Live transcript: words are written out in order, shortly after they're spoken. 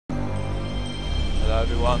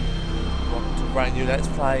everyone, welcome to a brand new Let's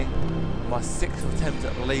Play. My 6th attempt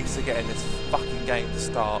at least at getting this fucking game to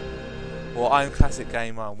start. Well, I'm Classic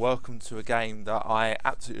Gamer and welcome to a game that I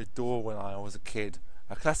absolutely adore when I was a kid.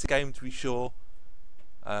 A classic game to be sure.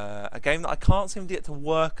 A game that I can't seem to get to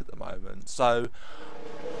work at the moment. So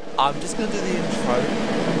I'm just going to do the intro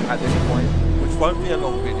at this point, which won't be a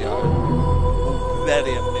long video, or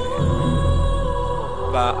barely a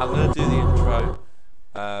minute. But I'm going to do the intro.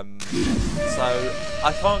 So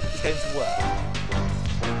I can't get this game to work.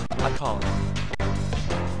 I can't.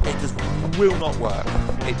 It just will not work.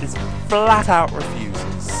 It just flat out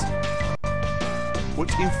refuses.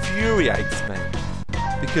 Which infuriates me.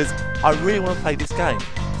 Because I really want to play this game.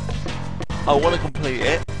 I want to complete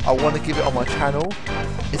it. I want to give it on my channel.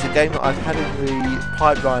 It's a game that I've had in the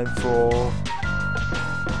pipeline for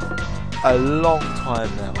a long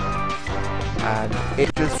time now. And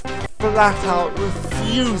it just flat out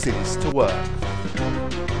refuses to work.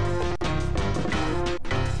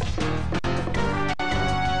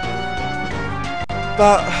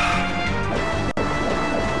 But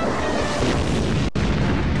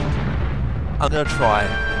I'm going to try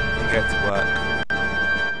and get it to work.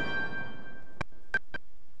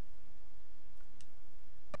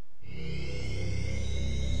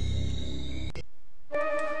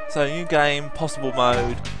 So new game, possible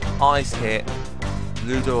mode, ice hit,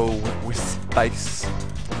 Ludo with space,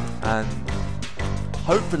 and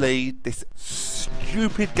hopefully this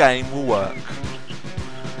stupid game will work.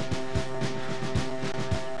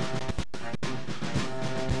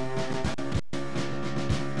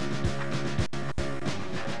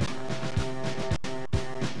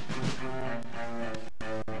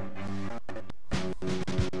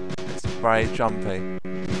 It's very jumpy.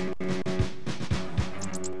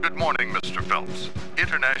 Good morning, Mr. Phelps.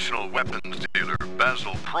 International weapons dealer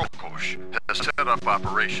Basil Prokosh has set up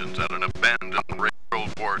operations at an abandoned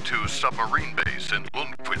World War II submarine base in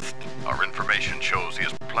Lundqvist. Our information shows he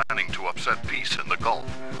is planning to upset peace in the Gulf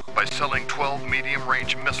by selling 12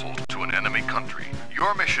 medium-range missiles to an enemy country.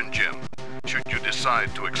 Your mission, Jim, should you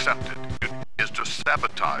decide to accept it, is to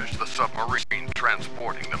sabotage the submarine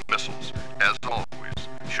transporting the missiles. As always,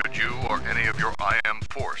 should you or any of your IM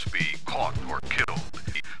force be caught or killed,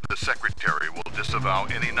 the Secretary will disavow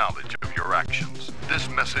any knowledge of your actions. This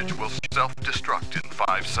message will self-destruct in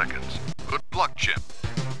 5 seconds. Good luck, Jim.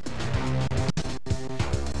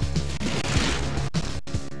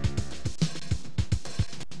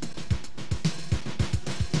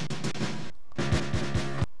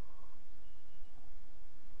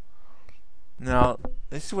 Now,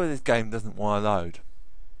 this is where this game doesn't want to load.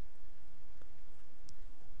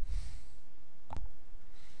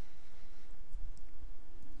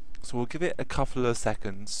 So we'll give it a couple of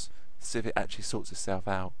seconds to see if it actually sorts itself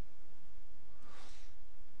out.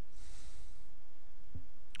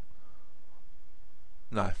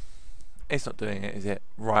 No, it's not doing it, is it?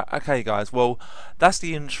 Right, okay guys, well that's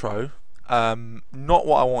the intro. Not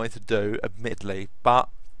what I wanted to do, admittedly, but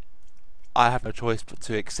I have no choice but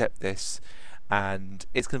to accept this, and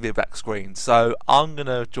it's going to be a black screen. So I'm going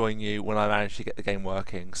to join you when I manage to get the game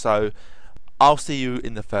working. So I'll see you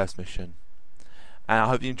in the first mission. And I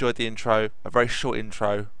hope you enjoyed the intro, a very short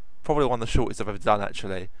intro, probably one of the shortest I've ever done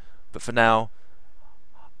actually. But for now,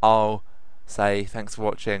 I'll say thanks for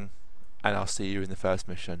watching, and I'll see you in the first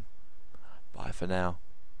mission. Bye for now.